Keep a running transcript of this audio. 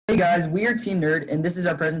Hey guys, we are Team Nerd, and this is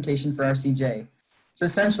our presentation for RCJ. So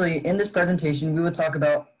essentially, in this presentation, we will talk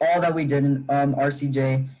about all that we did in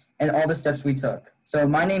RCJ and all the steps we took. So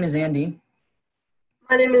my name is Andy.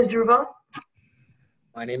 My name is Dhruva.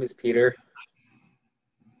 My name is Peter.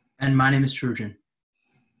 And my name is Trojan.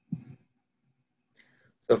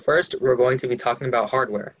 So first, we're going to be talking about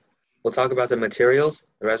hardware. We'll talk about the materials,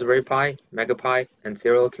 the Raspberry Pi, MegaPi, and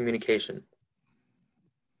serial communication.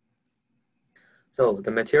 So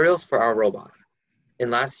the materials for our robot. In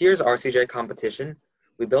last year's RCJ competition,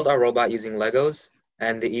 we built our robot using Legos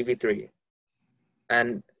and the EV3.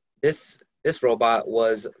 And this robot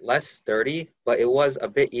was less sturdy, but it was a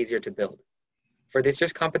bit easier to build. For this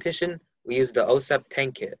year's competition, we used the OSEP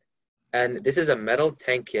tank kit. And this is a metal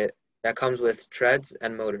tank kit that comes with treads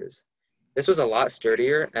and motors. This was a lot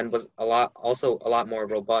sturdier and was also a lot more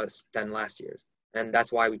robust than last year's. And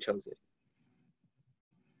that's why we chose it.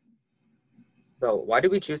 So why did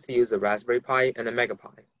we choose to use the Raspberry Pi and the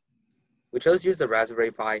MegaPi? We chose to use the Raspberry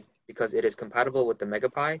Pi because it is compatible with the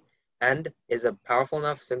MegaPi and is a powerful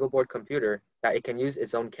enough single board computer that it can use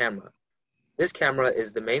its own camera. This camera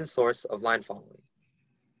is the main source of line following.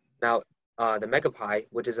 Now, the MegaPi,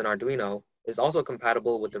 which is an Arduino, is also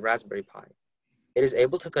compatible with the Raspberry Pi. It is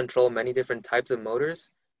able to control many different types of motors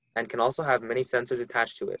and can also have many sensors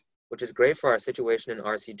attached to it, which is great for our situation in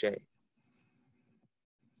RCJ.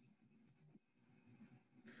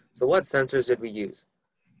 So what sensors did we use?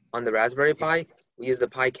 On the Raspberry Pi, we used the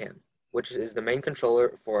PiCam, which is the main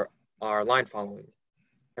controller for our line following.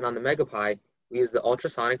 And on the MegaPi, we used the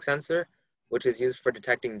ultrasonic sensor, which is used for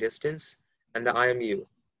detecting distance, and the IMU,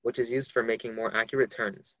 which is used for making more accurate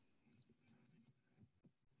turns.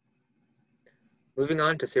 Moving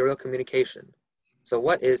on to serial communication. So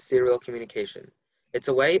what is serial communication? It's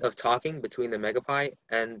a way of talking between the MegaPi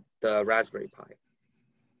and the Raspberry Pi.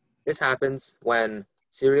 This happens when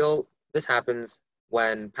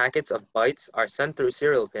packets of bytes are sent through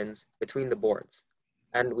serial pins between the boards,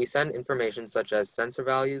 and we send information such as sensor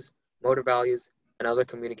values, motor values, and other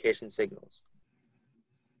communication signals.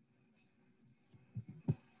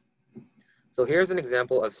 So here's an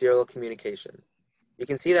example of serial communication. You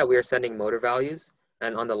can see that we are sending motor values,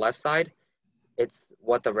 and on the left side, it's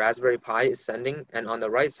what the Raspberry Pi is sending, and on the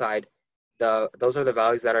right side, those are the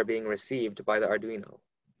values that are being received by the Arduino,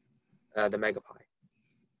 the MegaPi.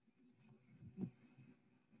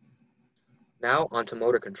 Now onto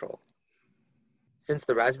motor control. Since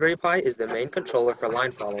the Raspberry Pi is the main controller for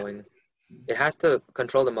line following, it has to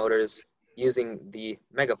control the motors using the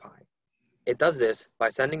MegaPi. It does this by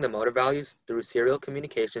sending the motor values through serial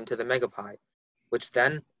communication to the MegaPi, which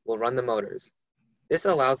then will run the motors. This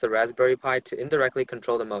allows the Raspberry Pi to indirectly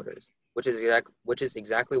control the motors, which is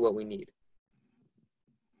exactly what we need.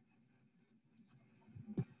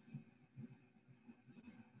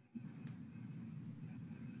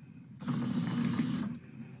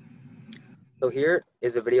 So here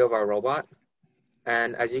is a video of our robot,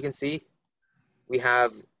 and as you can see, we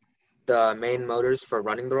have the main motors for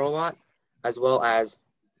running the robot, as well as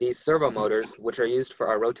these servo motors, which are used for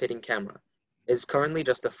our rotating camera. It's currently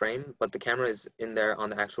just a frame, but the camera is in there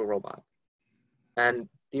on the actual robot. And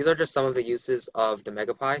these are just some of the uses of the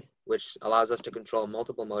MegaPi, which allows us to control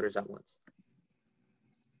multiple motors at once.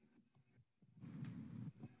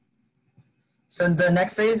 So the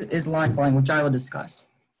next phase is line following, which I will discuss.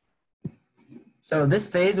 So this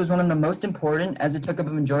phase was one of the most important as it took up a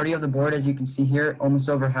majority of the board, as you can see here, almost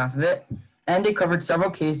over half of it. And it covered several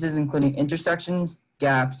cases, including intersections,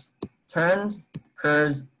 gaps, turns,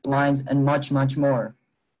 curves, lines, and much, much more.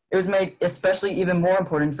 It was made especially even more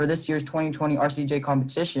important for this year's 2020 RCJ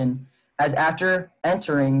competition, as after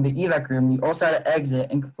entering the evac room, you also had to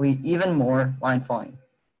exit and complete even more line following.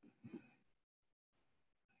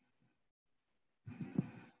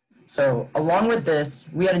 So along with this,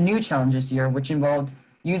 we had a new challenge this year, which involved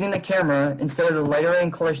using the camera instead of the light array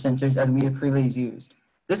and color sensors as we had previously used.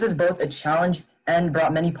 This is both a challenge and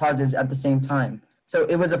brought many positives at the same time. So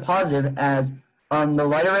it was a positive as the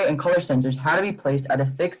light array and color sensors had to be placed at a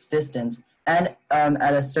fixed distance and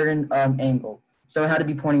at a certain angle. So it had to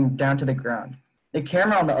be pointing down to the ground. The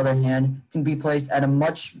camera, on the other hand, can be placed at a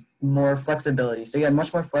much more flexibility. So you had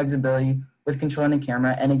much more flexibility with controlling the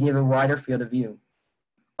camera, and it gave a wider field of view.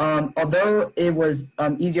 Although it was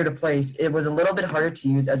easier to place, it was a little bit harder to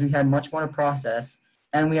use as we had much more to process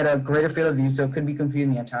and we had a greater field of view, so it could be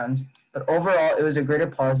confusing at times. But overall, it was a greater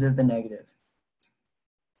positive than negative.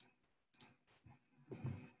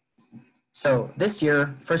 So this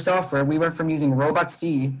year, for software, we went from using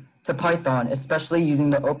Robot-C to Python, especially using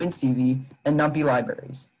the OpenCV and NumPy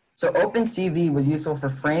libraries. So OpenCV was useful for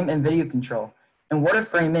frame and video control, And what a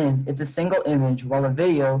frame is, it's a single image, while a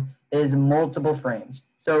video is multiple frames.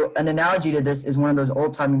 So an analogy to this is one of those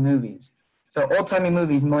old-timey movies. So old-timey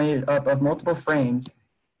movies made up of multiple frames,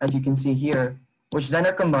 as you can see here, which then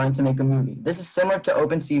are combined to make a movie. This is similar to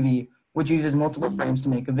OpenCV, which uses multiple frames to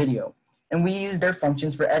make a video. And we use their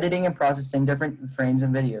functions for editing and processing different frames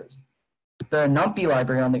and videos. The NUMPy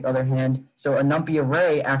library, on the other hand, so a NUMPy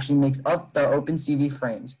array actually makes up the OpenCV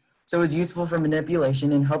frames. So it's useful for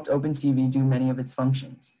manipulation and helped OpenCV do many of its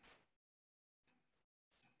functions.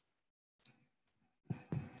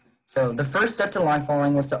 So the first step to line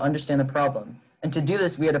following was to understand the problem. And to do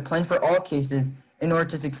this, we had to plan for all cases in order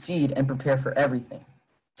to succeed and prepare for everything.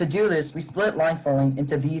 To do this, we split line following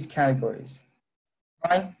into these categories: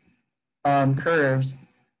 line, curves,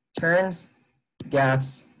 turns,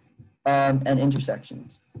 gaps, and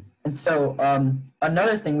intersections. And so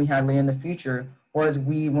another thing we had later in the future was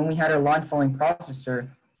when we had our line following processor,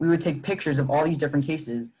 we would take pictures of all these different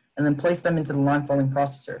cases and then place them into the line following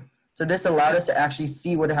processor. So this allowed us to actually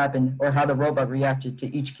see what happened or how the robot reacted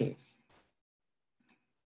to each case.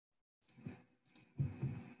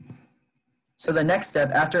 So the next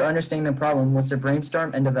step after understanding the problem was to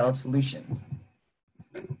brainstorm and develop solutions.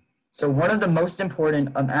 So one of the most important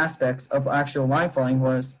aspects of actual line following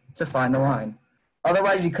was to find the line.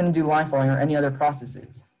 Otherwise, we couldn't do line following or any other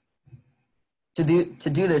processes. To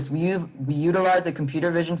do this, we utilize the computer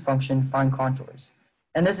vision function find contours.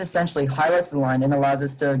 And this essentially highlights the line and allows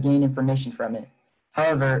us to gain information from it.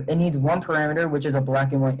 However, it needs one parameter, which is a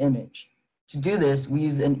black and white image. To do this, we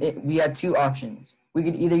had two options. We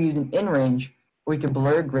could either use an in-range, or we could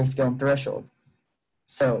blur, grayscale, and threshold.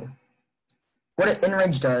 So what an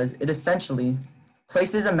in-range does, it essentially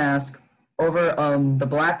places a mask over the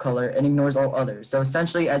black color and ignores all others. So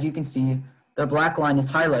essentially, as you can see, the black line is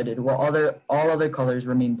highlighted while all other colors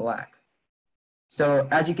remain black. So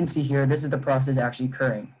as you can see here, this is the process actually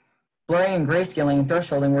occurring. Blurring and grayscaling and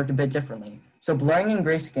thresholding worked a bit differently. So blurring and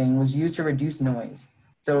grayscaling was used to reduce noise.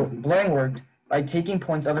 So blurring worked by taking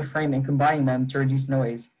points of a frame and combining them to reduce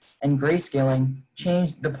noise. And grayscaling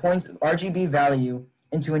changed the point's RGB value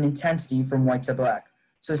into an intensity from white to black.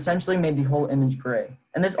 So essentially made the whole image gray.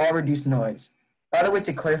 And this all reduced noise. By the way,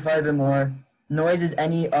 to clarify a bit more, noise is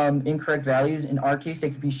any incorrect values. In our case, it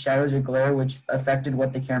could be shadows or glare, which affected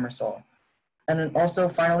what the camera saw. And then also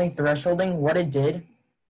finally, thresholding, what it did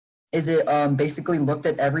is it basically looked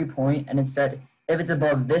at every point and it said, if it's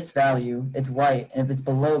above this value, it's white, and if it's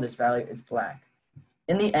below this value, it's black.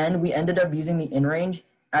 In the end, we ended up using the in-range.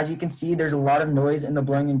 As you can see, there's a lot of noise in the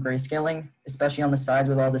blurring and grayscaling, especially on the sides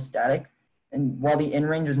with all the static, and while the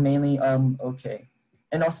in-range was mainly okay.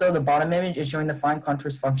 And also the bottom image is showing the find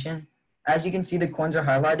contours function. As you can see, the coins are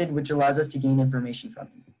highlighted, which allows us to gain information from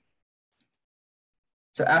it.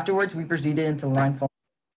 So afterwards, we proceeded into line following.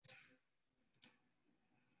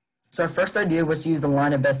 So our first idea was to use the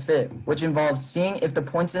line of best fit, which involves seeing if the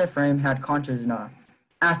points in a frame had contours or not.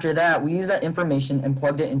 After that, we used that information and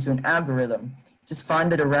plugged it into an algorithm to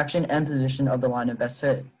find the direction and position of the line of best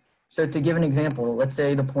fit. So to give an example, let's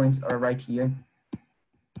say the points are right here.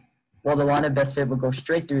 Well, the line of best fit would go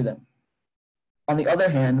straight through them. On the other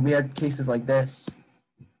hand, we had cases like this.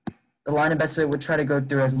 The line of best fit would try to go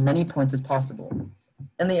through as many points as possible.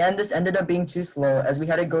 In the end, this ended up being too slow as we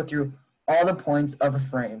had to go through all the points of a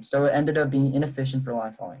frame, so it ended up being inefficient for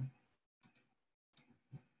line following.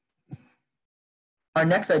 Our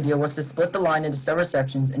next idea was to split the line into several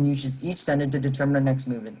sections and use each sentence to determine our next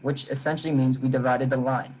movement, which essentially means we divided the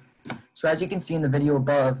line. So as you can see in the video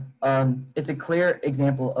above, it's a clear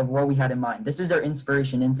example of what we had in mind. This was our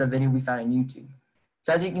inspiration into a video we found on YouTube.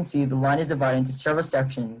 So as you can see, the line is divided into several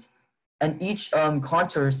sections, and each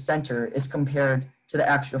contour center is compared to the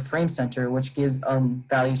actual frame center, which gives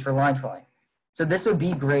values for line following. So this would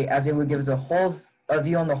be great as it would give us a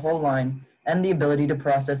view on the whole line and the ability to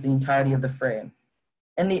process the entirety of the frame.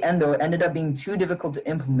 In the end, though, it ended up being too difficult to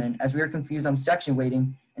implement as we were confused on section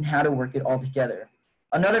weighting and how to work it all together.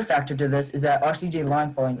 Another factor to this is that RCJ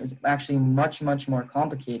line following is actually much, much more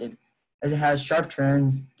complicated as it has sharp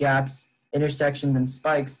turns, gaps, intersections, and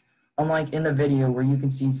spikes, unlike in the video where you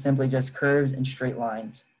can see simply just curves and straight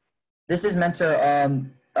lines. This is meant to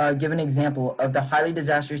give an example of the highly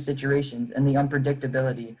disastrous situations and the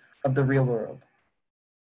unpredictability of the real world.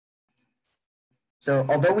 So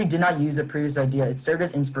although we did not use the previous idea, it served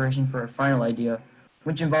as inspiration for our final idea,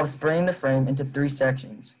 which involves splitting the frame into 3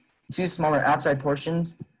 sections, 2 smaller outside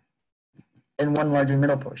portions and 1 larger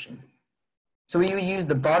middle portion. So we would use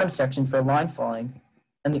the bottom section for line following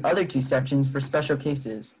and the other 2 sections for special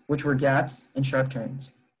cases, which were gaps and sharp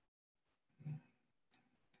turns.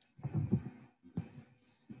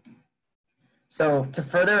 So to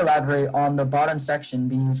further elaborate on the bottom section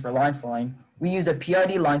being used for line following, we use a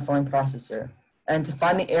PID line following processor. And to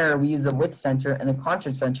find the error, we use the width center and the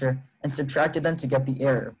contour center and subtracted them to get the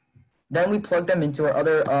error. Then we plug them into our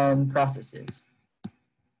other processes.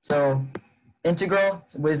 So integral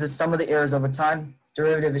is the sum of the errors over time,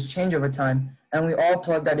 derivative is change over time, and we all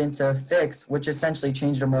plug that into fix, which essentially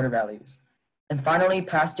changed our motor values. And finally,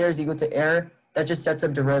 past error is equal to error, that just sets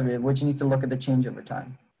up derivative, which needs to look at the change over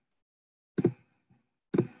time.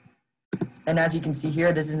 And as you can see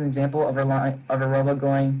here, this is an example of a robot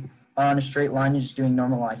going on a straight line and just doing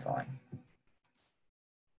normal line following.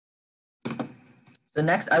 So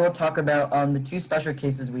next I will talk about the two special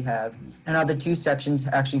cases we have and how the two sections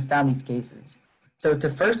actually found these cases. So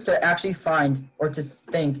to actually find or to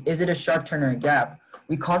think, is it a sharp turn or a gap,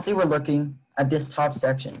 we constantly were looking at this top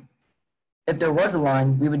section. If there was a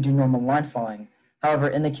line, we would do normal line following. However,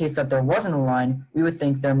 in the case that there wasn't a line, we would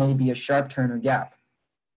think there may be a sharp turn or gap.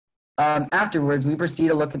 Afterwards, we proceed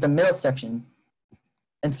to look at the middle section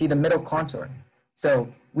and see the middle contour.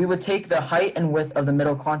 So we would take the height and width of the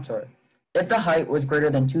middle contour. If the height was greater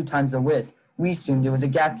than 2 times the width, we assumed it was a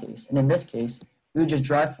gap case, and in this case, we would just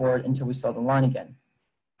drive forward until we saw the line again.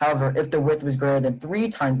 However, if the width was greater than 3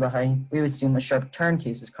 times the height, we would assume a sharp turn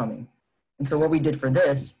case was coming. And so what we did for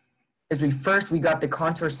this is we got the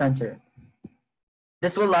contour center.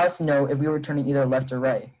 This will allow us to know if we were turning either left or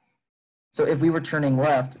right. So if we were turning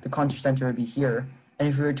left, the contour center would be here, and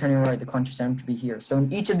if we were turning right, the contour center would be here. So in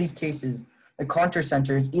each of these cases, the contour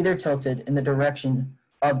center is either tilted in the direction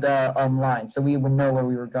of the line, so we would know where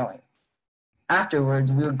we were going. Afterwards,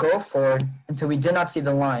 we would go forward until we did not see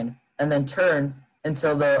the line, and then turn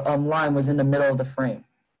until the line was in the middle of the frame.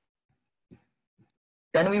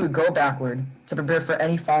 Then we would go backward to prepare for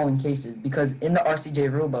any following cases, because in the RCJ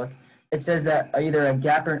rulebook, it says that either a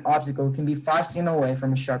gap or an obstacle can be 5 sigma away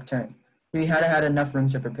from a sharp turn. We had to have enough room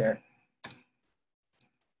to prepare.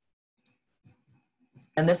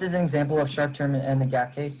 And this is an example of sharp turn and the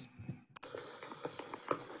gap case.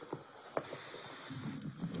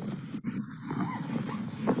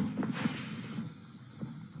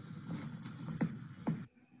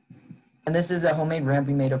 And this is a homemade ramp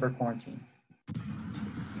we made over quarantine.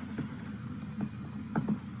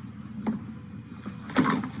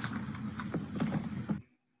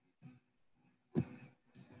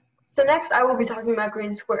 So next I will be talking about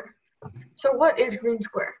green square. So what is green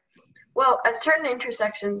square? Well, at certain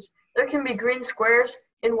intersections, there can be green squares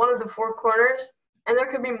in one of the 4 corners, and there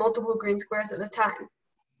could be multiple green squares at a time.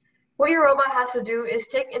 What your robot has to do is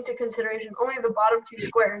take into consideration only the bottom 2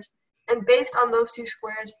 squares, and based on those 2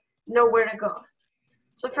 squares, know where to go.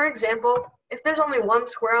 So for example, if there's only 1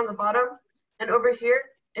 square on the bottom, and over here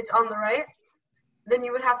it's on the right, then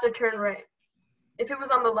you would have to turn right. If it was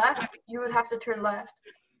on the left, you would have to turn left.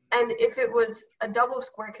 And if it was a double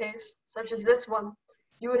square case, such as this one,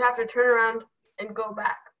 you would have to turn around and go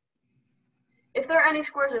back. If there are any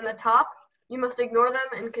squares in the top, you must ignore them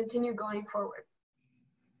and continue going forward.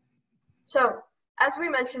 So, as we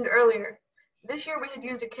mentioned earlier, this year we had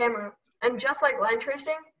used a camera, and just like line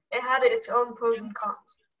tracing, it had its own pros and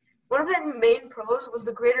cons. One of the main pros was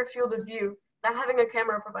the greater field of view that having a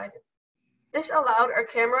camera provided. This allowed our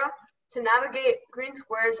camera to navigate green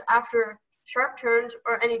squares after sharp turns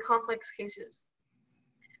or any complex cases.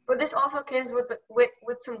 But this also came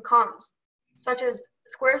with some cons, such as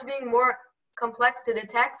squares being more complex to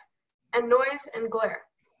detect, and noise and glare.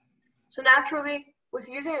 So naturally, with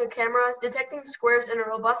using a camera, detecting squares in a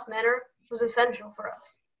robust manner was essential for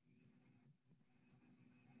us.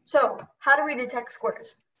 So, how do we detect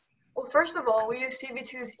squares? Well, first of all, we use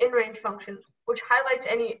CV2's in-range function, which highlights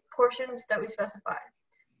any portions that we specify.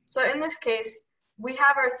 So in this case, we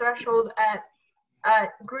have our threshold at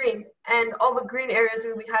green, and all the green areas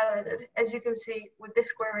will be highlighted, as you can see with this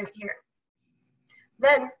square right here.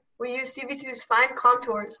 Then we use CV2's find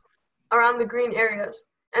contours around the green areas,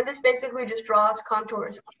 and this basically just draws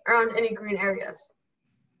contours around any green areas.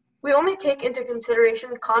 We only take into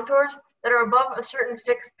consideration contours that are above a certain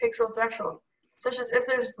fixed pixel threshold, such as if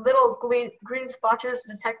there's little green splotches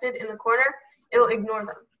detected in the corner, it'll ignore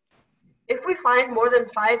them. If we find more than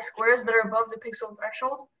 5 squares that are above the pixel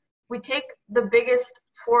threshold, we take the biggest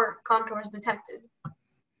 4 contours detected.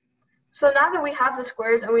 So now that we have the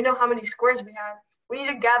squares and we know how many squares we have, we need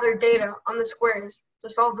to gather data on the squares to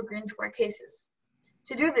solve the green square cases.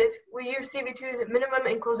 To do this, we use CV2's minimum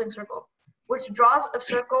enclosing circle, which draws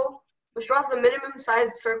the minimum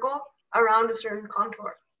sized circle around a certain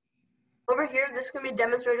contour. Over here, this can be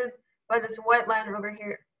demonstrated by this white line over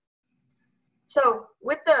here. So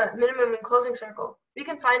with the minimum enclosing circle, we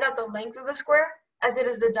can find out the length of the square, as it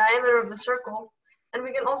is the diameter of the circle, and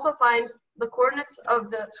we can also find the coordinates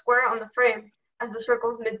of the square on the frame as the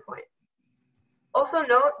circle's midpoint. Also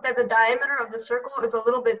note that the diameter of the circle is a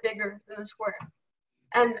little bit bigger than the square,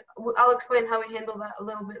 and I'll explain how we handle that a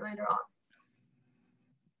little bit later on.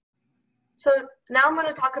 So now I'm going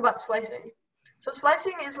to talk about slicing. So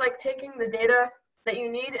slicing is like taking the data that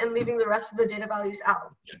you need and leaving the rest of the data values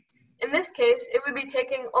out. In this case, it would be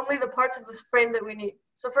taking only the parts of this frame that we need.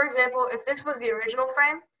 So for example, if this was the original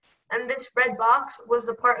frame and this red box was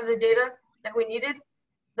the part of the data that we needed,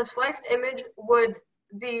 the sliced image would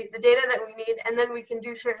be the data that we need, and then we can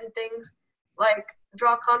do certain things like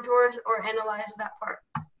draw contours or analyze that part.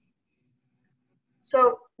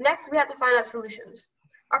 So next we have to find out solutions.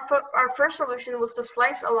 Our first solution was to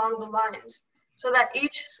slice along the lines so that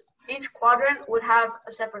each quadrant would have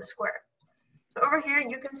a separate square. So over here,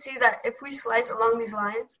 you can see that if we slice along these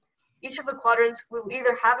lines, each of the quadrants will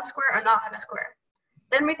either have a square or not have a square.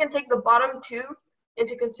 Then we can take the bottom two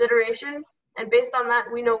into consideration, and based on that,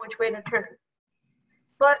 we know which way to turn.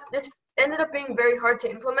 But this ended up being very hard to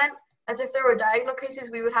implement, as if there were diagonal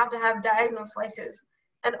cases, we would have to have diagonal slices.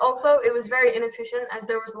 And also, it was very inefficient as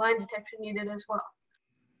there was line detection needed as well.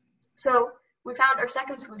 So we found our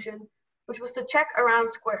second solution, which was to check around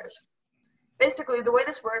squares. Basically, the way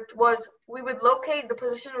this worked was we would locate the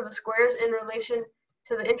position of the squares in relation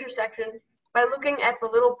to the intersection by looking at the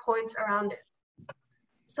little points around it.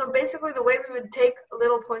 So basically, the way we would take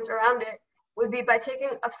little points around it would be by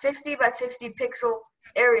taking a 50 by 50 pixel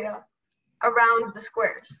area around the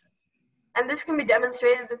squares. And this can be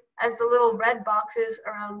demonstrated as the little red boxes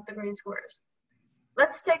around the green squares.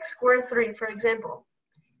 Let's take square 3, for example.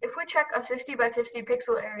 If we check a 50 by 50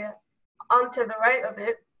 pixel area onto the right of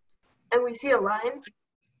it, and we see a line,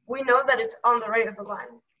 we know that it's on the right of the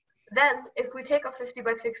line. Then, if we take a 50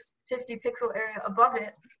 by 50 pixel area above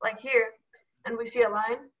it, like here, and we see a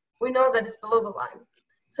line, we know that it's below the line.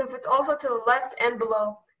 So if it's also to the left and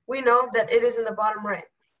below, we know that it is in the bottom right.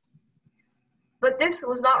 But this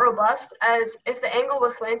was not robust, as if the angle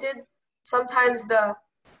was slanted, sometimes the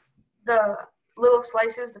little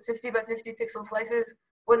slices, the 50 by 50 pixel slices,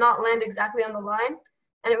 would not land exactly on the line,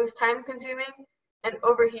 and it was time consuming and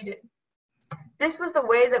overheated. This was the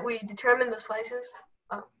way that we determined the slices.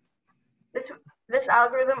 This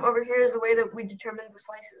algorithm over here is the way that we determine the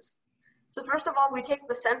slices. So first of all, we take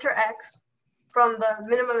the center X from the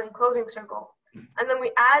minimum and closing circle, and then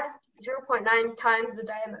we add 0.9 times the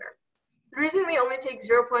diameter. The reason we only take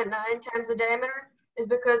 0.9 times the diameter is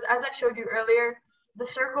because, as I showed you earlier, the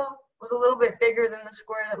circle was a little bit bigger than the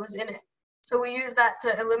square that was in it. So we use that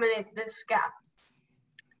to eliminate this gap.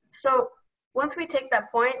 So once we take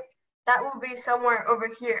that point, that will be somewhere over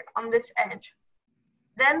here on this edge.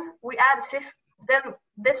 Then we add then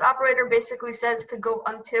this operator basically says to go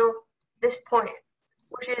until this point,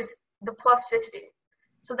 which is the plus 50.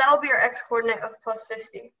 So that'll be our x coordinate of plus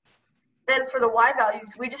 50. Then for the y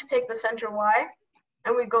values, we just take the center y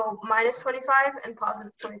and we go minus 25 and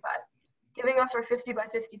positive 25, giving us our 50 by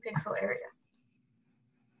 50 pixel area.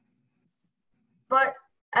 But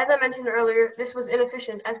as I mentioned earlier, this was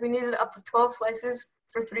inefficient as we needed up to 12 slices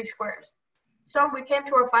for 3 squares. So we came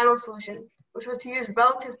to our final solution, which was to use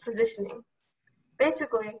relative positioning.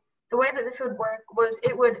 Basically, the way that this would work was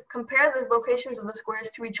it would compare the locations of the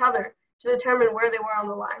squares to each other to determine where they were on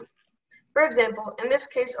the line. For example, in this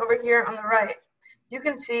case over here on the right, you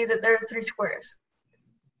can see that there are 3 squares.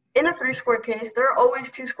 In a 3-square case, there are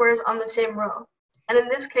always 2 squares on the same row, and in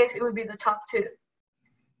this case, it would be the top 2.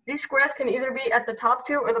 These squares can either be at the top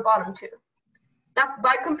 2 or the bottom 2. Now,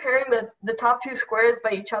 by comparing the top 2 squares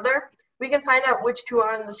by each other, we can find out which 2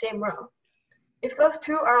 are in the same row. If those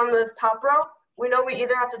 2 are on the top row, we know we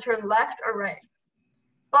either have to turn left or right.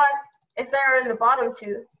 But if they are in the bottom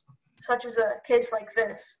 2, such as a case like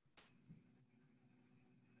this,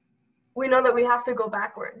 we know that we have to go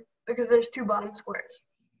backward because there's 2 bottom squares.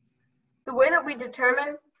 The way that we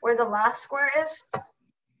determine where the last square is,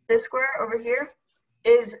 this square over here,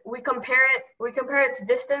 is we compare its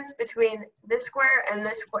distance between this square and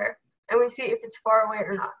this square, and we see if it's far away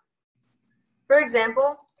or not. For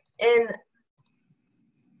example,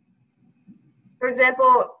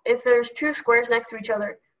 if there's 2 squares next to each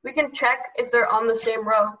other, we can check if they're on the same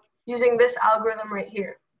row using this algorithm right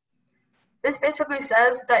here. This basically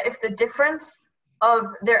says that if the difference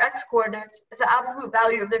of their x-coordinates, if the absolute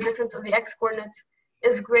value of their difference of the x-coordinates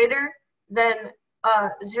is greater than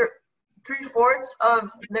 3/4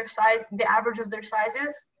 of their size, the average of their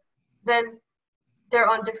sizes, then they're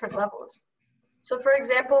on different levels. So for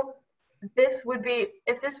example, this would be,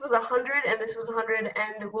 if this was 100 and this was 100,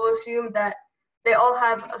 and we'll assume that they all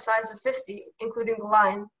have a size of 50, including the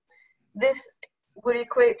line, this would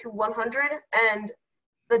equate to 100, and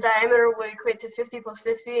the diameter would equate to 50 plus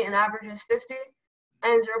 50, and average is 50,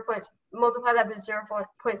 and multiply that by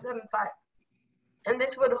 0.75. And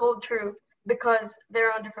this would hold true because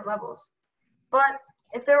they're on different levels. But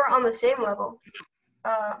if they were on the same level,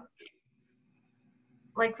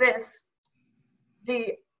 like this,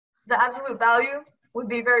 the absolute value would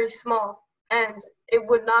be very small, and it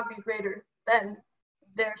would not be greater than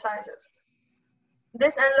their sizes.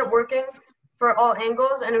 This ended up working for all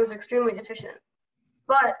angles, and it was extremely efficient.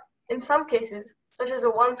 But in some cases, such as a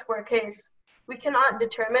one-square case, we cannot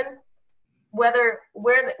determine where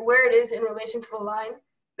it is in relation to the line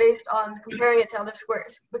based on comparing it to other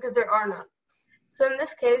squares, because there are none. So in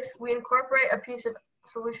this case, we incorporate a piece of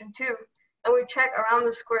solution 2, and we check around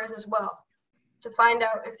the squares as well to find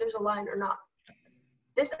out if there's a line or not.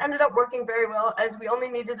 This ended up working very well, as we only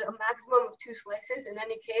needed a maximum of 2 slices in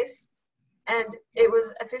any case, and it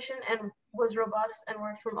was efficient and was robust and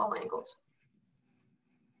worked from all angles.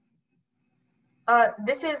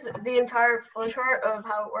 This is the entire flowchart of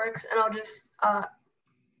how it works, and I'll just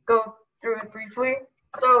go through it briefly.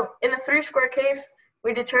 So in the 3-square case,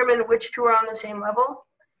 we determine which 2 are on the same level,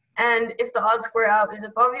 and if the odd square out is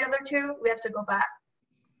above the other 2, we have to go back.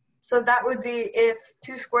 So that would be if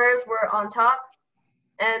 2 squares were on top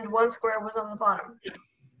and 1 square was on the bottom.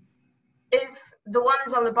 If the 1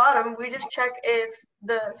 is on the bottom, we just check if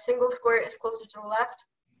the single square is closer to the left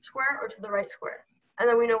square or to the right square, and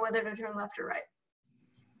then we know whether to turn left or right.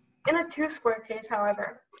 In a 2-square case,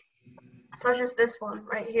 however, such as this one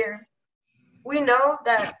right here, we know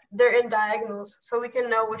that they're in diagonals, so we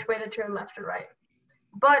can know which way to turn left or right.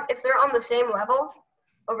 But if they're on the same level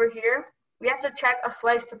over here, we have to check a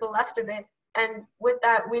slice to the left of it, and with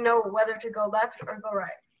that, we know whether to go left or go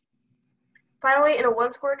right. Finally, in a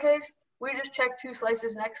 1-square case, we just check 2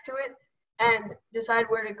 slices next to it and decide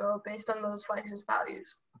where to go based on those slices'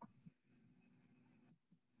 values.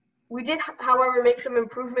 We did, however, make some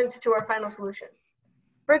improvements to our final solution.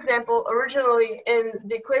 For example, originally in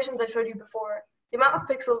the equations I showed you before, the amount of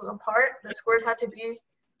pixels apart that squares had to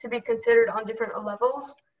be considered on different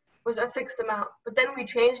levels was a fixed amount, but then we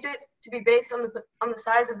changed it to be based on the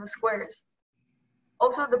size of the squares.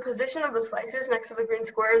 Also, the position of the slices next to the green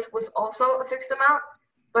squares was also a fixed amount,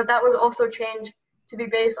 but that was also changed to be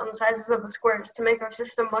based on the sizes of the squares to make our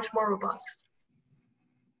system much more robust.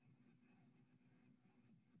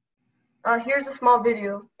 Here's a small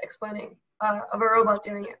video explaining of a robot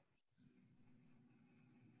doing it.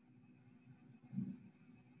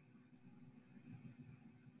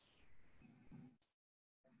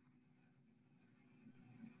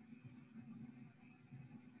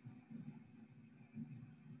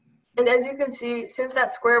 And as you can see, since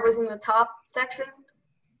that square was in the top section,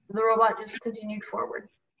 the robot just continued forward.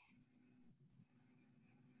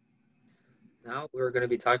 Now we're going to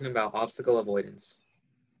be talking about obstacle avoidance.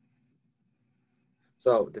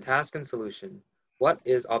 So the task and solution. What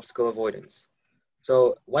is obstacle avoidance?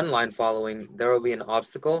 So when line following, there will be an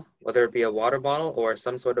obstacle, whether it be a water bottle or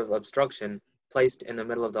some sort of obstruction placed in the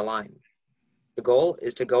middle of the line. The goal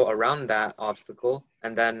is to go around that obstacle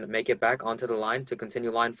and then make it back onto the line to continue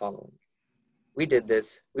line following. We did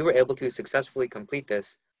this. We were able to successfully complete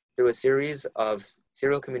this through a series of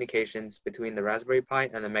serial communications between the Raspberry Pi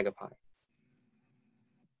and the MegaPi.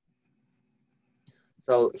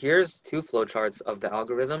 So here's 2 flowcharts of the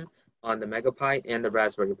algorithm on the MegaPi and the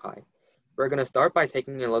Raspberry Pi. We're going to start by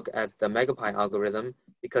taking a look at the MegaPi algorithm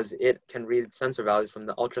because it can read sensor values from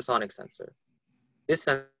the ultrasonic sensor. This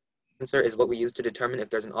sensor is what we use to determine if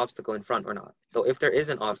there's an obstacle in front or not. So if there is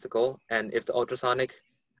an obstacle and if the ultrasonic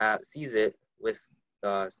sees it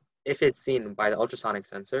if it's seen by the ultrasonic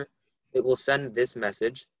sensor, it will send this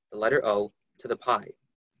message, the letter O, to the Pi,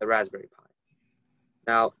 the Raspberry Pi.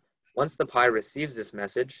 Now, once the Pi receives this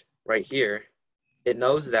message right here, it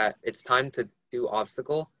knows that it's time to do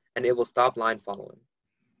obstacle and it will stop line following.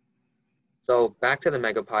 So back to the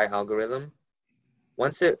MegaPi algorithm,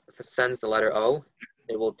 once it sends the letter O,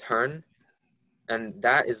 it will turn, and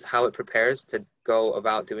that is how it prepares to go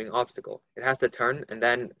about doing obstacle. It has to turn and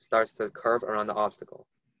then starts to curve around the obstacle.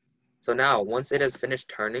 So now, once it has finished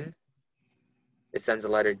turning, it sends the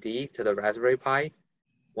letter D to the Raspberry Pi.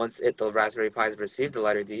 Once the Raspberry Pi has received the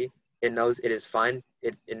letter D, it knows it is fine.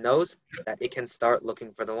 It knows that it can start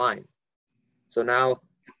looking for the line. So now,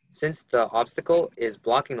 since the obstacle is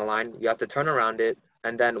blocking the line, you have to turn around it,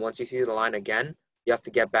 and then once you see the line again, you have to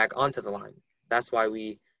get back onto the line. That's why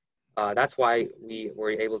we were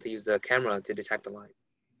able to use the camera to detect the line.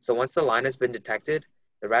 So once the line has been detected,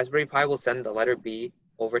 the Raspberry Pi will send the letter B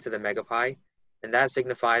over to the MegaPi, and that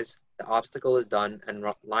signifies the obstacle is done and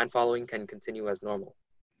line following can continue as normal.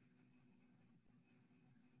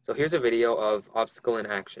 So here's a video of obstacle in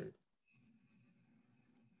action.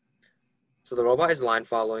 So the robot is line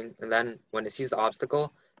following, and then when it sees the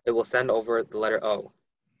obstacle, it will send over the letter O.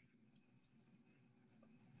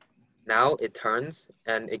 Now it turns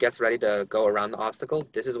and it gets ready to go around the obstacle.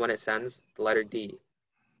 This is when it sends the letter D.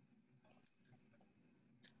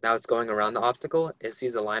 Now it's going around the obstacle. It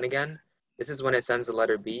sees the line again. This is when it sends the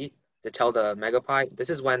letter B to tell the MegaPi. This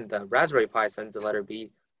is when the Raspberry Pi sends the letter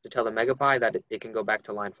B to tell the MegaPi that it can go back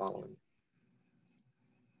to line following.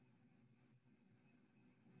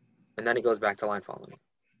 And then it goes back to line following.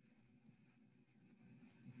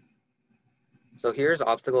 So here's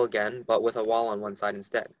obstacle again, but with a wall on one side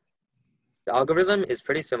instead. The algorithm is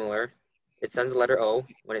pretty similar. It sends the letter O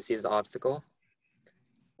when it sees the obstacle.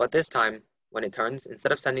 But this time, when it turns,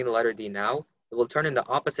 instead of sending the letter D now, it will turn in the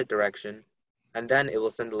opposite direction, and then it will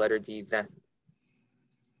send the letter D then.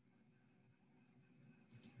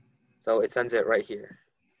 So it sends it right here.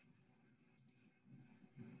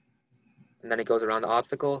 And then it goes around the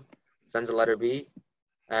obstacle, sends the letter B,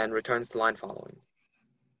 and returns to line following.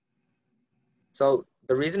 So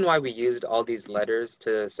the reason why we used all these letters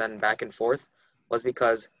to send back and forth was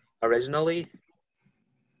because originally,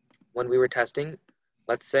 when we were testing,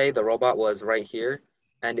 let's say the robot was right here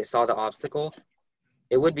and it saw the obstacle,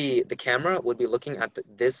 the camera would be looking at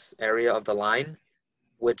this area of the line,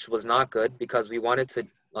 which was not good because we wanted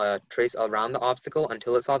to trace around the obstacle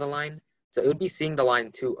until it saw the line. So it would be seeing the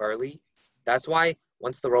line too early. That's why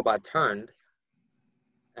once the robot turned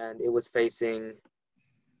and it was facing,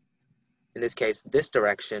 in this case, this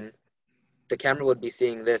direction, the camera would be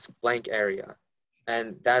seeing this blank area.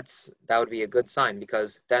 And that would be a good sign,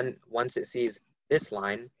 because then once it sees this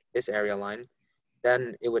line, this area line,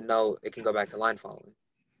 then it would know it can go back to line following.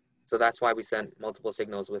 So that's why we sent multiple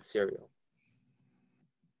signals with serial.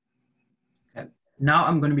 Okay. Now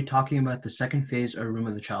I'm going to be talking about the second phase or room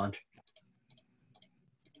of the challenge.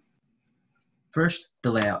 First,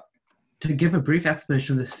 the layout. To give a brief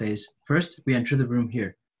explanation of this phase, first we enter the room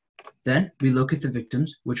here. Then we locate the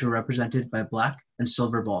victims, which are represented by black and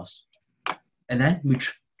silver balls. And then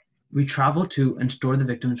we travel to and store the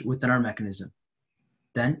victims within our mechanism.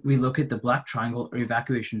 Then we locate the black triangle or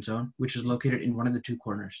evacuation zone, which is located in one of the two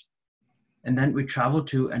corners. And then we travel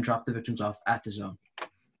to and drop the victims off at the zone.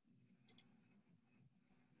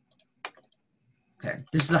 Okay,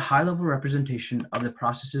 this is a high-level representation of the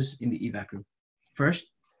processes in the evac room. First,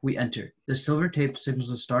 we enter. The silver tape signals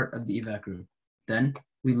the start of the evac room. Then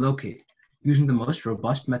we locate. Using the most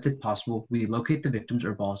robust method possible, we locate the victims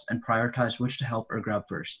or balls and prioritize which to help or grab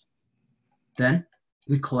first. Then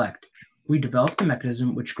we collect. We develop the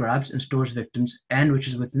mechanism which grabs and stores victims and which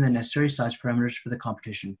is within the necessary size parameters for the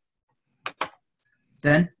competition.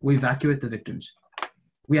 Then we evacuate the victims.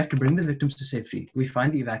 We have to bring the victims to safety. We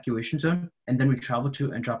find the evacuation zone, and then we travel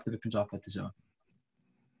to and drop the victims off at the zone.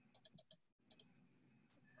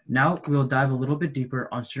 Now we'll dive a little bit deeper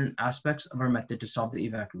on certain aspects of our method to solve the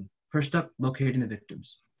evac room. First up, locating the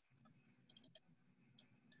victims.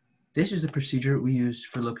 This is the procedure we use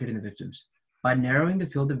for locating the victims. By narrowing the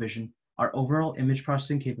field of vision, our overall image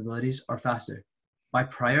processing capabilities are faster. By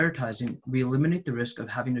prioritizing, we eliminate the risk of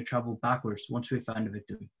having to travel backwards once we find a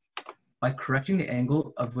victim. By correcting the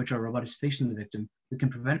angle of which our robot is facing the victim, we can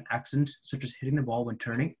prevent accidents such as hitting the ball when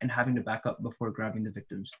turning and having to back up before grabbing the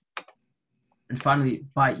victims. And finally,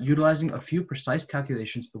 by utilizing a few precise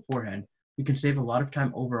calculations beforehand, we can save a lot of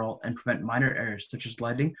time overall and prevent minor errors such as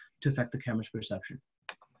lighting to affect the camera's perception.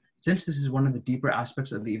 Since this is one of the deeper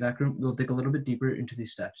aspects of the evac room, we'll dig a little bit deeper into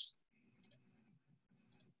these steps.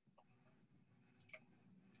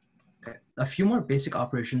 Okay. A few more basic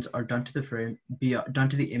operations are done to the frame, done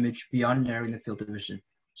to the image beyond narrowing the field of vision,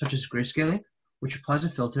 such as grayscaling, which applies a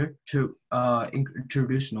filter to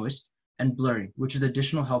reduce noise, and blurring, which is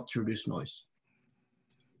additional help to reduce noise.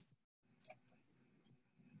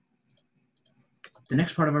 The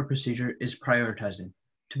next part of our procedure is prioritizing.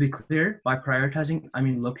 To be clear, by prioritizing, I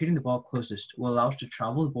mean locating the ball closest will allow us to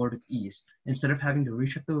travel the board with ease instead of having to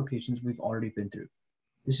recheck the locations we've already been through.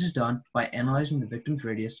 This is done by analyzing the victim's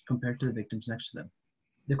radius compared to the victims next to them.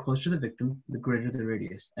 The closer the victim, the greater the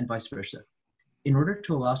radius, and vice versa. In order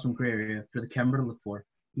to allow some gray area for the camera to look for,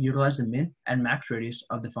 we utilize the min and max radius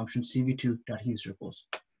of the function cv2.HeaveCircles.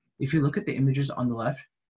 If you look at the images on the left,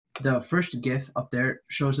 the first GIF up there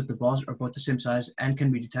shows that the balls are both the same size and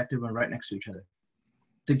can be detected when right next to each other.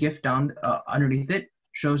 The GIF down underneath it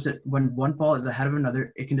shows that when one ball is ahead of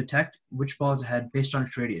another, it can detect which ball is ahead based on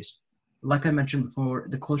its radius. Like I mentioned before,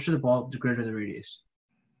 the closer the ball, the greater the radius.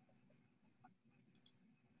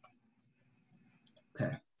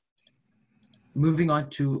 Okay. Moving on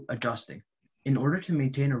to adjusting. In order to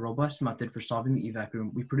maintain a robust method for solving the evac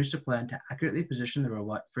room, we produced a plan to accurately position the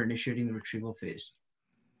robot for initiating the retrieval phase.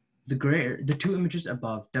 The two images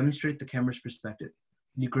above demonstrate the camera's perspective.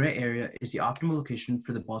 The gray area is the optimal location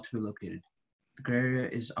for the ball to be located. The gray area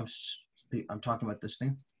is, I'm talking about this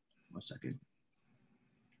thing. 1 second.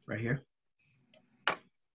 Right here.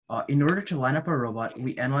 In order to line up our robot,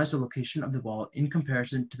 we analyze the location of the ball in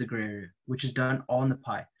comparison to the gray area, which is done all in the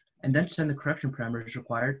Pi, and then send the correction parameters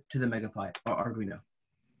required to the MegaPi, or Arduino.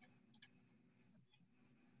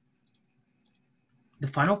 The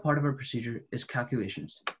final part of our procedure is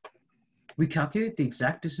calculations. We calculate the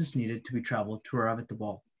exact distance needed to be traveled to arrive at the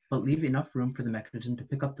ball, but leave enough room for the mechanism to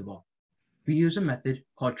pick up the ball. We use a method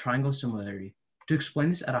called triangle similarity. To explain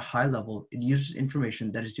this at a high level, it uses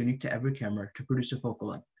information that is unique to every camera to produce a focal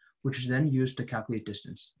length, which is then used to calculate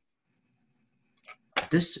distance.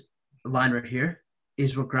 This line right here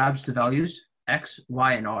is what grabs the values x,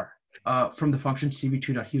 y, and r from the function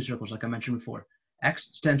cv2.huecircles, like I mentioned before. X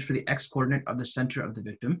stands for the x coordinate of the center of the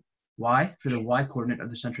victim, y for the y coordinate of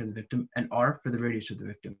the center of the victim, and r for the radius of the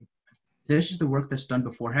victim. This is the work that's done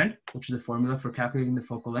beforehand, which is the formula for calculating the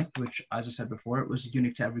focal length, which, as I said before, was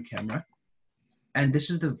unique to every camera. And this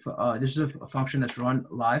is a function that's run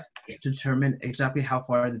live to determine exactly how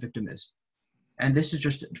far the victim is. And this is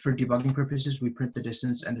just for debugging purposes. We print the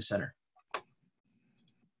distance and the center.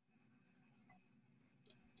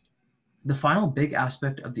 The final big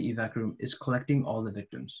aspect of the evac room is collecting all the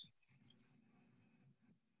victims.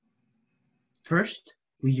 First,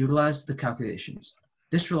 we utilize the calculations.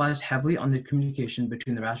 This relies heavily on the communication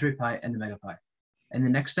between the Raspberry Pi and the MegaPi. And the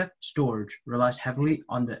next step, storage, relies heavily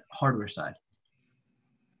on the hardware side.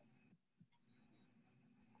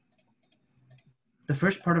 The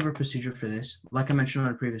first part of our procedure for this, like I mentioned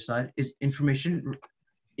on the previous slide, is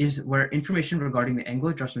where information regarding the angle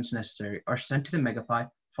adjustments necessary are sent to the MegaPi,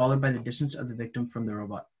 followed by the distance of the victim from the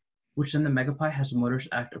robot, which then the MegaPi has the motors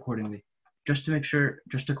act accordingly. Just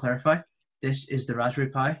to clarify, this is the Raspberry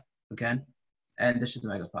Pi, again, and this is the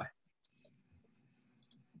MegaPi.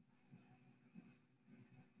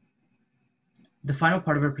 The final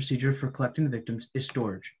part of our procedure for collecting the victims is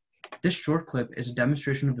storage. This short clip is a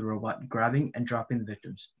demonstration of the robot grabbing and dropping the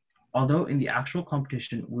victims. Although in the actual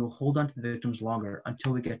competition, we will hold on to the victims longer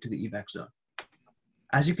until we get to the evac zone.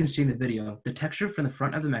 As you can see in the video, the texture from the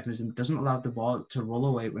front of the mechanism doesn't allow the ball to roll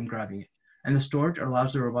away when grabbing it, and the storage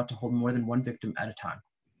allows the robot to hold more than one victim at a time.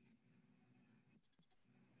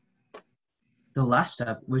 The last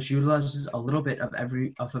step, which utilizes a little bit of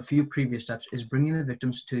a few previous steps, is bringing the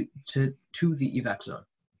victims to the evac zone.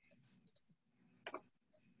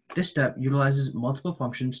 This step utilizes multiple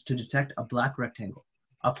functions to detect a black rectangle,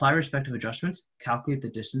 apply respective adjustments, calculate the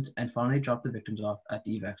distance, and finally drop the victims off at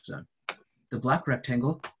the evac zone. The black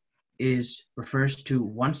rectangle refers to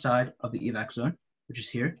one side of the evac zone, which is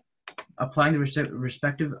here. Applying the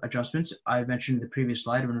respective adjustments I mentioned in the previous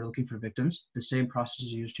slide when we're looking for victims, the same process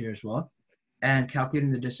is used here as well. And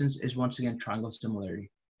calculating the distance is once again triangle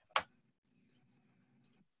similarity.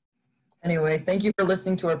 Anyway, thank you for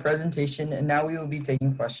listening to our presentation, and now we will be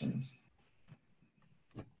taking questions.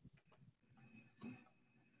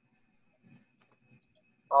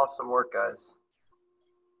 Awesome work, guys.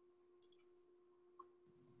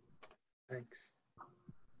 Thanks.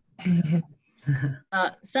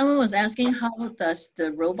 Someone was asking, how does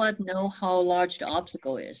the robot know how large the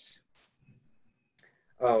obstacle is?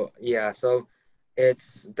 Oh, yeah. So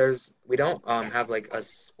we don't have like a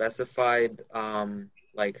specified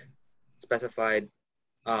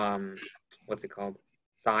what's it called,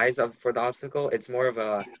 size for the obstacle. It's more of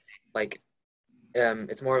a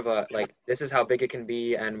this is how big it can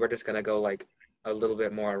be, and we're just gonna go like a little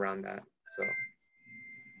bit more around that. So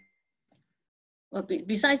Well,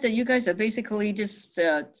 besides that, you guys are basically just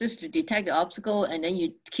to detect the obstacle, and then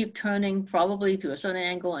you keep turning probably to a certain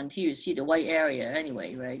angle until you see the white area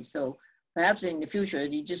anyway, right? So perhaps in the future,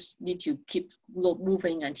 you just need to keep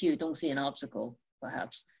moving until you don't see an obstacle,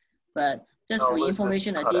 perhaps. But just for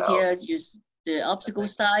information and details, use the obstacle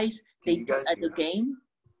size.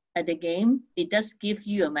 At the game, it does give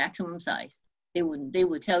you a maximum size. They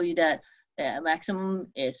would tell you that the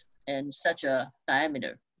maximum is in such a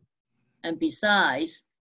diameter. And besides,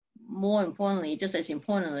 more importantly, just as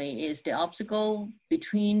importantly, is the obstacle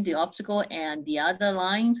between the obstacle and the other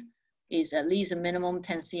lines is at least a minimum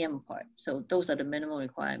 10 cm apart. So those are the minimum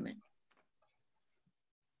requirement.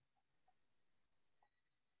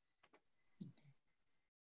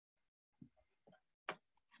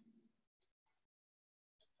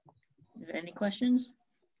 Any questions?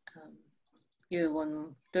 You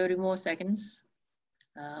have 30 more seconds.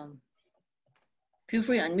 Feel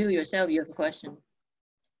free to unmute yourself if you have a question.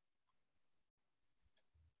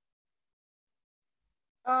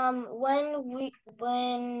 When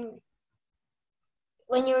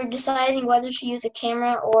you were deciding whether to use a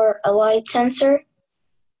camera or a light sensor,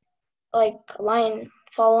 like line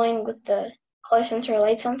following with the color sensor or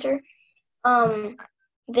light sensor,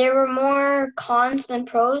 there were more cons than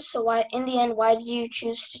pros. So why, in the end, why did you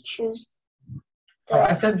choose I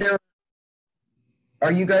the? said there.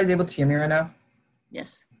 Are you guys able to hear me right now?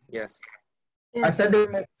 Yes. Yes. I said there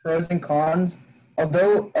were more pros and cons.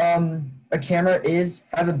 Although a camera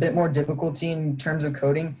has a bit more difficulty in terms of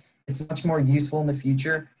coding, it's much more useful in the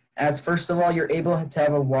future. As first of all, you're able to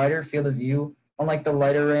have a wider field of view, unlike the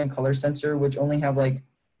light array and color sensor, which only have like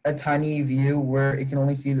a tiny view where it can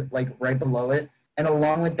only see like right below it. And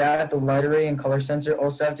along with that, the light array and color sensor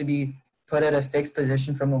also have to be put at a fixed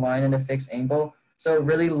position from the line and a fixed angle. So it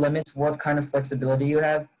really limits what kind of flexibility you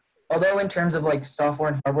have. Although in terms of like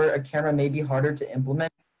software and hardware, a camera may be harder to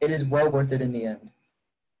implement, it is well worth it in the end.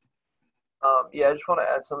 Yeah, I just want to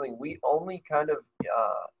add something. We only kind of,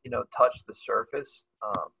 touched the surface,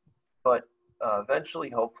 but eventually,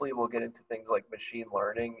 hopefully, we'll get into things like machine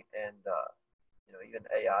learning and, even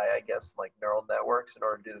AI, I guess, like neural networks in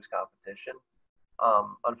order to do this competition.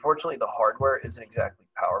 Unfortunately, the hardware isn't exactly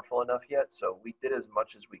powerful enough yet, so we did as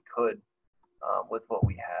much as we could with what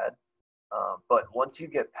we had. But once you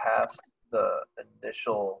get past the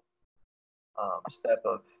initial step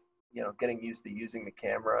of getting used to using the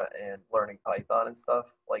camera and learning Python and stuff,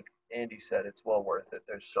 like Andy said, it's well worth it.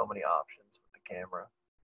 There's so many options with the camera.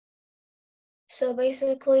 So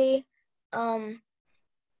basically, the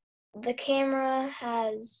camera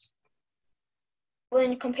has,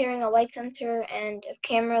 when comparing a light sensor and a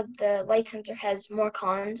camera, the light sensor has more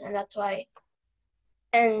cons, and that's why.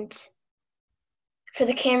 And for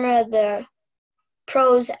the camera, the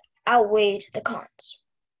pros outweighed the cons.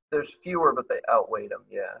 There's fewer, but they outweigh them.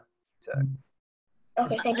 Yeah, exactly.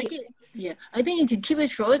 Okay, thank you. I think if you keep it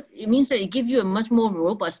short, it means that it gives you a much more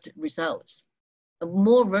robust results, a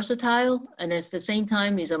more versatile, and at the same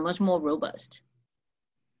time is a much more robust.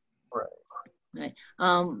 Right. Right.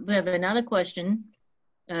 We have another question.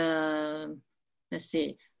 Let's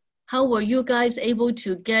see. How were you guys able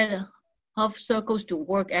to get half circles to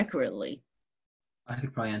work accurately? I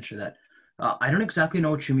could probably answer that. I don't exactly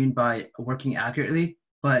know what you mean by working accurately,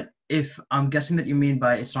 but if I'm guessing that you mean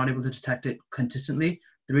by it's not able to detect it consistently,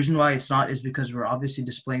 the reason why it's not is because we're obviously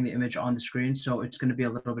displaying the image on the screen, so it's going to be a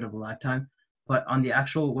little bit of a lag time. But on the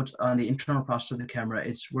on the internal process of the camera,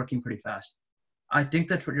 it's working pretty fast. I think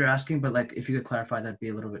that's what you're asking, but like if you could clarify, that'd be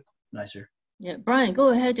a little bit nicer. Yeah, Brian, go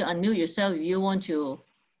ahead to unmute yourself if you want to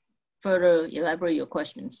further elaborate your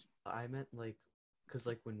questions. I meant like, cause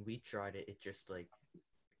like when we tried it, it just like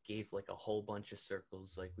gave like a whole bunch of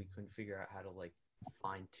circles. Like we couldn't figure out how to like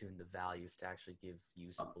fine tune the values to actually give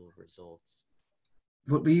usable results.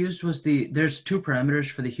 What we used was there's two parameters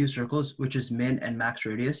for the hue circles, which is min and max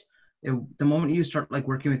radius. The moment you start like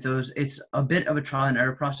working with those, it's a bit of a trial and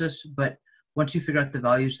error process, but once you figure out the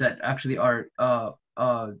values that actually are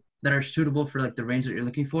that are suitable for like the range that you're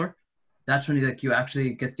looking for, that's when you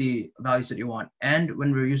actually get the values that you want. And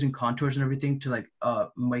when we're using contours and everything to like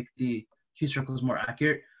make the hue circles more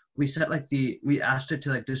accurate, we asked it to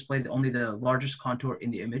like display only the largest contour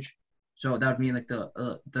in the image. So that would mean like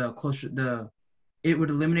the closer it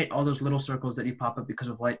would eliminate all those little circles that you pop up because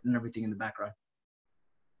of light and everything in the background.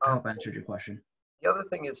 I hope I answered your question. The other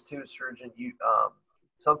thing is too, Surgeon, you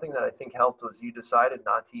something that I think helped was you decided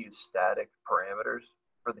not to use static parameters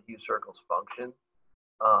for the hue circles function.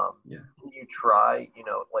 Yeah. You try,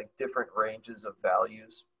 like different ranges of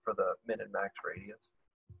values for the min and max radius.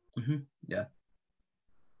 Mm-hmm. Yeah.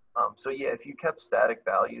 So yeah, if you kept static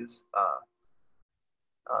values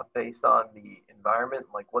based on the environment,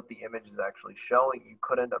 like what the image is actually showing, you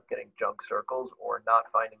could end up getting junk circles or not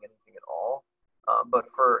finding anything at all. But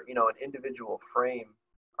for an individual frame,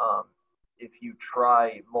 if you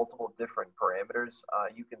try multiple different parameters,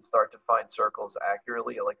 you can start to find circles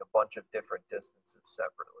accurately at like a bunch of different distances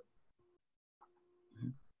separately.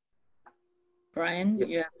 Brian,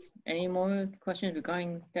 you have any more questions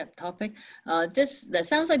regarding that topic? That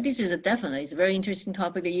sounds like this is it's a very interesting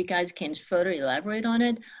topic that you guys can further elaborate on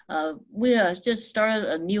it. We just started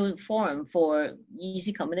a new forum for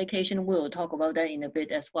easy communication. We'll talk about that in a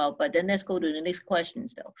bit as well. But then let's go to the next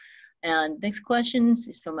questions though. And next questions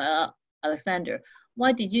is from Alexander.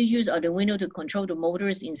 Why did you use Arduino to control the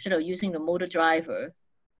motors instead of using the motor driver?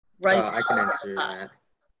 Right. I can answer that.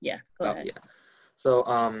 Yeah, go ahead. Yeah. So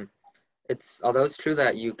although it's true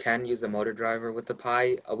that you can use a motor driver with the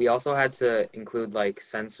Pi, we also had to include like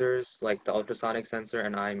sensors, like the ultrasonic sensor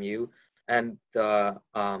and IMU, and the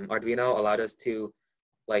Arduino allowed us to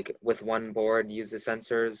like with one board, use the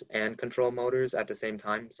sensors and control motors at the same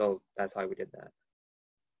time. So that's why we did that.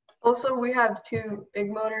 Also, we have 2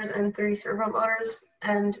 big motors and 3 servo motors,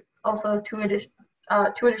 and also two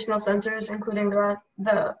additional sensors, including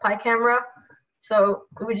the Pi camera. So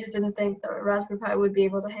we just didn't think the Raspberry Pi would be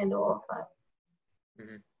able to handle all of that.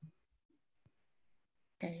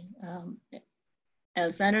 Okay.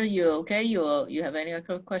 Alexander, you okay? You have any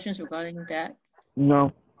other questions regarding that?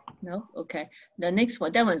 No. No? Okay. The next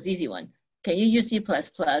one, that one's easy one. Can you use C++ for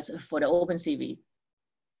the OpenCV?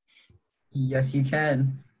 Yes, you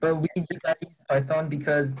can. But we decided to use Python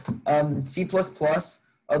because C++,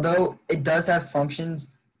 although it does have functions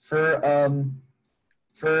for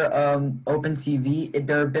OpenCV,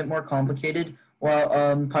 they're a bit more complicated, while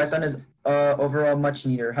Python is overall much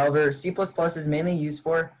neater. However, C++ is mainly used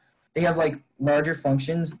for, they have like larger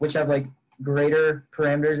functions, which have like greater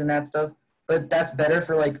parameters and that stuff. But that's better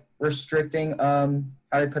for like restricting, how do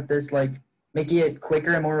I put this, like making it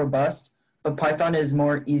quicker and more robust. But Python is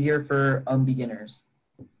more easier for beginners.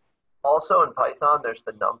 Also in Python, there's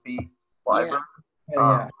the NumPy library. Oh,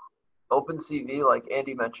 yeah. OpenCV, like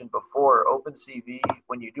Andy mentioned before, OpenCV,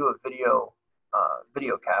 when you do a video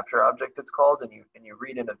capture object, it's called, and you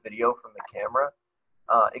read in a video from the camera,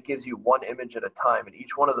 it gives you one image at a time, and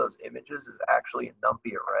each one of those images is actually a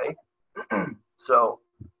NumPy array. So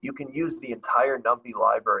you can use the entire NumPy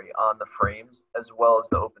library on the frames as well as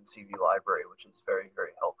the OpenCV library, which is very,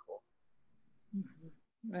 very helpful.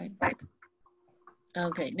 Right.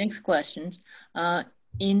 Okay, next question.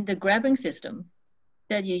 In the grabbing system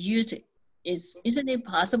that you used, isn't it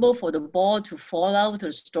possible for the ball to fall out of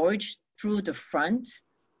the storage through the front?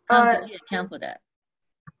 How do you account for that?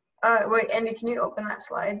 Wait, Andy, can you open that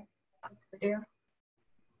slide video?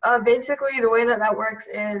 Basically, the way that works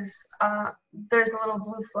is there's a little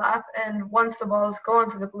blue flap, and once the balls go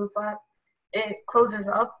onto the blue flap, it closes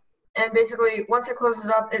up. And basically, once it closes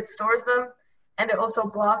up, it stores them, and it also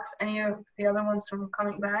blocks any of the other ones from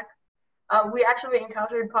coming back. We actually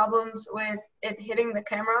encountered problems with it hitting the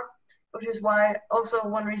camera, which is why also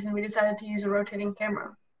one reason we decided to use a rotating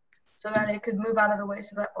camera, so that it could move out of the way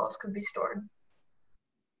so that balls could be stored.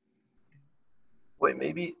 Wait,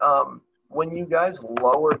 maybe when you guys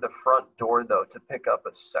lower the front door, though, to pick up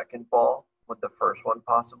a second ball, would the first one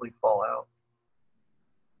possibly fall out?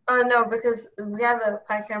 No, because we have the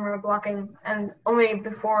Pi camera blocking, and only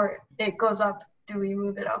before it goes up do we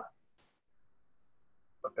move it up.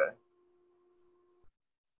 Okay.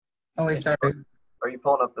 Oh, wait, sorry. Are you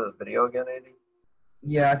pulling up the video again, Andy?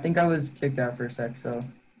 Yeah, I think I was kicked out for a sec, so.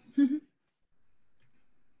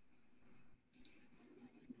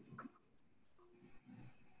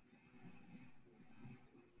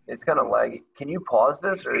 It's kind of laggy. Can you pause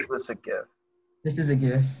this, or is this a GIF? This is a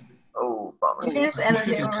GIF. Oh, bummer. You can just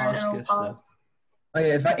annotate can over it and pause it'll GIFs, pause. Oh,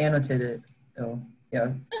 yeah, if I annotate it, oh,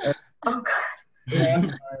 yeah. Oh, God.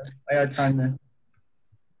 Yeah, I gotta time this.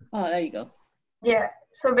 Oh, there you go. Yeah,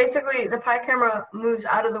 so basically the Pi camera moves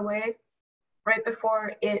out of the way right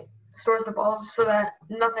before it stores the balls so that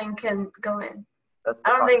nothing can go in. That's I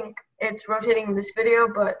don't think it's rotating in this video,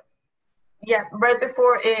 but yeah, right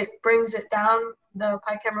before it brings it down, the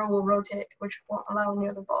Pi camera will rotate, which won't allow any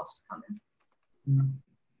other balls to come in.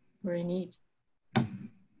 Very neat.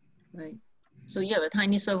 Right. So you have a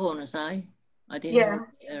tiny servo on the side. I didn't know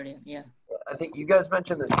earlier. Yeah. I think you guys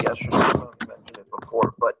mentioned this yesterday. I don't know if you mentioned it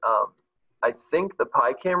before, but I think the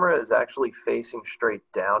Pi camera is actually facing straight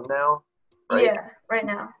down now, right? Yeah, right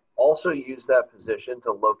now. Also use that position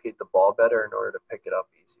to locate the ball better in order to pick it up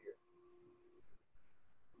easier,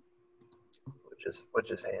 which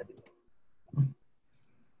is handy.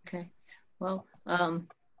 Okay. Well,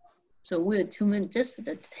 so we're 2 minutes, just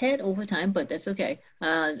a tad over time, but that's okay.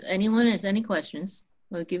 Anyone has any questions?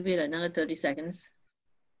 We'll give it another 30 seconds.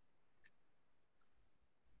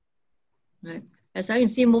 Right. As I can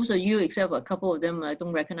see, most of you, except a couple of them, I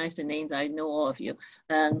don't recognize the names. I know all of you.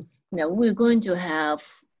 Now we're going to have,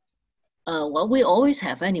 well, we always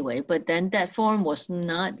have anyway, but then that forum was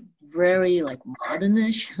not very like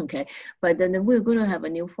modernish, okay? But then we're going to have a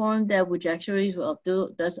new forum that which actually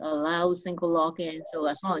does allow single login. So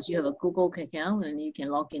as long as you have a Google account, and you can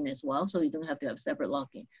log in as well, so you don't have to have separate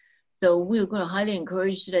login. So we're going to highly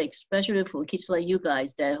encourage that, especially for kids like you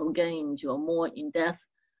guys that who get into a more in-depth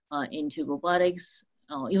into robotics,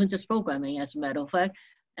 even just programming as a matter of fact,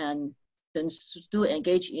 and then do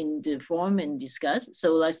engage in the forum and discuss.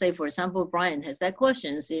 So let's say, for example, Brian has that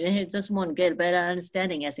questions, he just want to get a better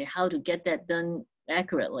understanding as to how to get that done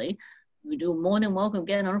accurately. We do more than welcome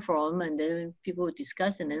get on the forum, and then people will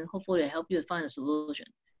discuss, and then hopefully help you find a solution.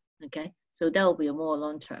 Okay, so that will be a more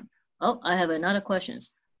long term. Oh, I have another question.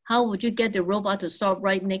 how would you get the robot to stop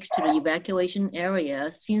right next to the evacuation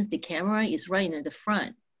area since the camera is right in the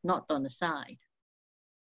front, not on the side?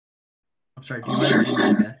 I'm sorry, do you mind repeating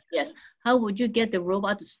that again? Yes. How would you get the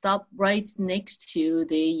robot to stop right next to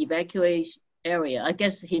the evacuation area? I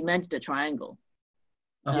guess he meant the triangle.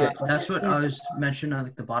 That's what I was mentioning on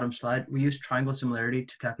like the bottom slide. We use triangle similarity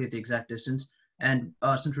to calculate the exact distance. And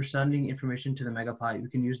since we're sending information to the MegaPi, we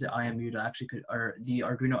can use the IMU to actually, or the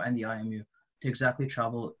Arduino and the IMU to exactly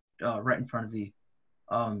travel right in front of the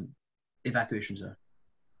evacuation zone.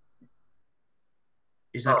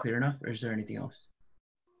 Is that clear enough, or is there anything else?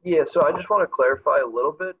 Yeah, so I just want to clarify a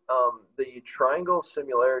little bit. The triangle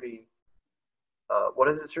similarity, what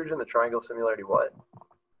is it, Surgeon? The triangle similarity what?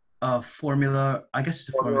 Formula, I guess it's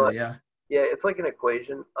a formula, yeah. Yeah, it's like an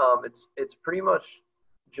equation. It's pretty much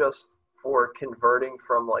just for converting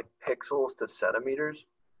from like pixels to centimeters.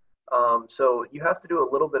 So you have to do a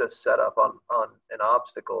little bit of setup on an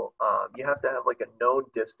obstacle. You have to have like a known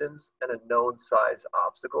distance and a known size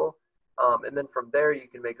obstacle. And then from there, you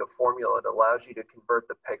can make a formula that allows you to convert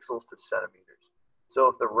the pixels to centimeters. So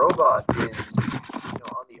if the robot is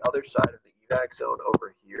on the other side of the evac zone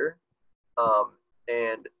over here,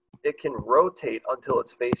 and it can rotate until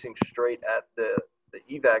it's facing straight at the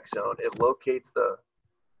evac zone, it locates the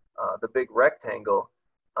big rectangle,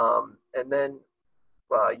 and then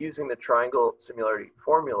using the triangle similarity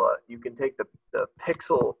formula, you can take the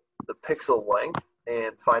pixel length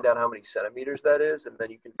and find out how many centimeters that is, and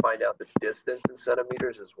then you can find out the distance in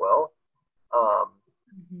centimeters as well.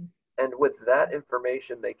 And with that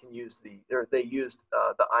information, they used the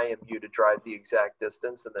IMU to drive the exact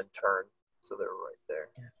distance and then turn, so they're right there.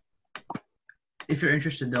 If you're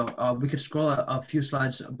interested, though, we could scroll a few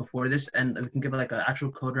slides before this, and we can give like an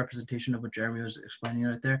actual code representation of what Jeremy was explaining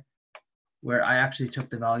right there, where I actually took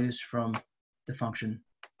the values from the function.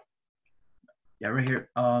 Yeah, right here.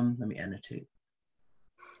 Let me annotate.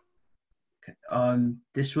 Okay.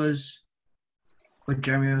 This was what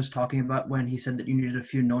Jeremy was talking about when he said that you needed a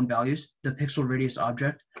few known values. The pixel radius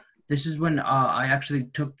object. This is when I actually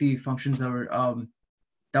took the functions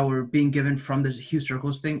that were being given from the hue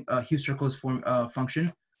circles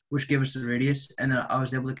function, which gave us the radius, and then I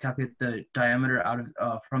was able to calculate the diameter out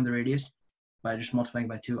of from the radius by just multiplying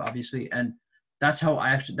by 2, obviously, and that's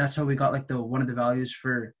how we got like one of the values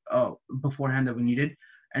for beforehand that we needed,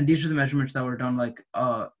 and these are the measurements that were done like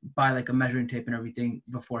by like a measuring tape and everything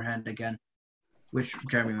beforehand again, which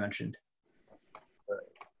Jeremy mentioned. Right.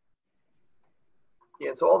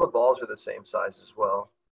 Yeah, so all the balls are the same size as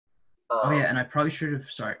well. Oh yeah, and I probably should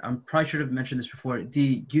have mentioned this before.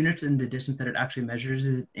 The units and the distance that it actually measures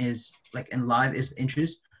is like in live is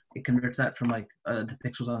inches. It converts that from like the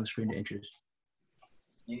pixels on the screen to inches.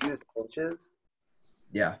 You used inches?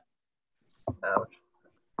 Yeah. Ouch.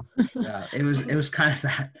 Yeah, it was kind of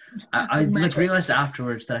bad. I like realized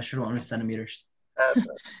afterwards that I should have went with centimeters. Okay.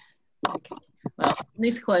 Well,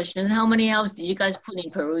 next question is how many hours did you guys put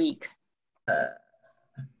in per week?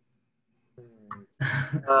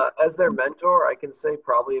 As their mentor, I can say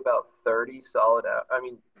probably about 30 solid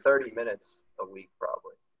 30 minutes a week,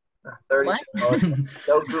 probably. 30 what? solid,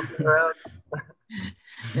 no goofing around.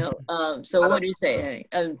 No. So what do you say?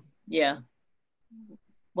 Yeah.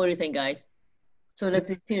 What do you think, guys? So that's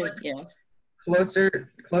it too. Yeah. Closer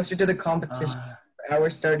to the competition,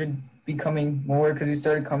 hours started becoming more because we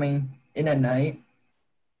started coming in at night.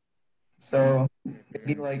 So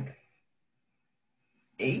maybe like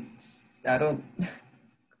 8. I don't.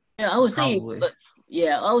 Yeah, I would say, Probably. but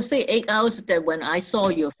yeah, I would say 8 hours. That when I saw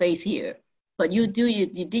your face here, but you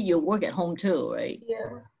did your work at home too, right?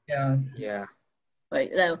 Yeah. Yeah.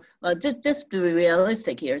 Right. Now, just to be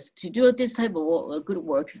realistic here, to do this type of good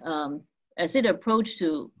work, as it approach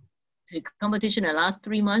to competition in the last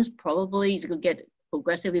 3 months, probably you could get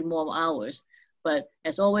progressively more hours. But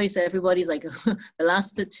as always, everybody's like the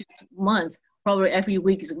last 2 months, probably every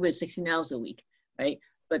week is about 16 hours a week, right?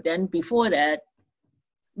 But then before that,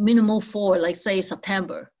 minimal 4, like say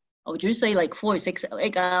September. Or would you say like 4, 6,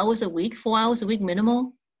 8 hours a week, 4 hours a week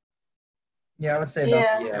minimal? Yeah, I would say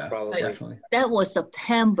about. Yeah, probably. Definitely. That was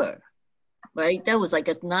September, right? That was like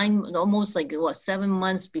almost like 7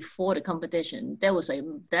 months before the competition. That was like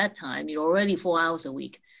that time you're already 4 hours a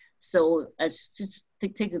week. So as just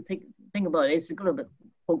think about it, it's gonna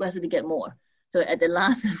progressively get more. So at the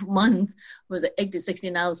last month was 8 to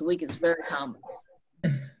 16 hours a week is very common.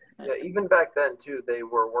 Yeah, even back then too, they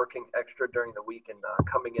were working extra during the week and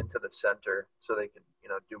coming into the center so they could,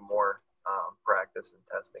 do more practice and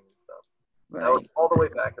testing and stuff. Right. That was all the way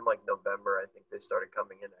back in like November. I think they started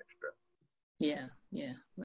coming in extra. Yeah.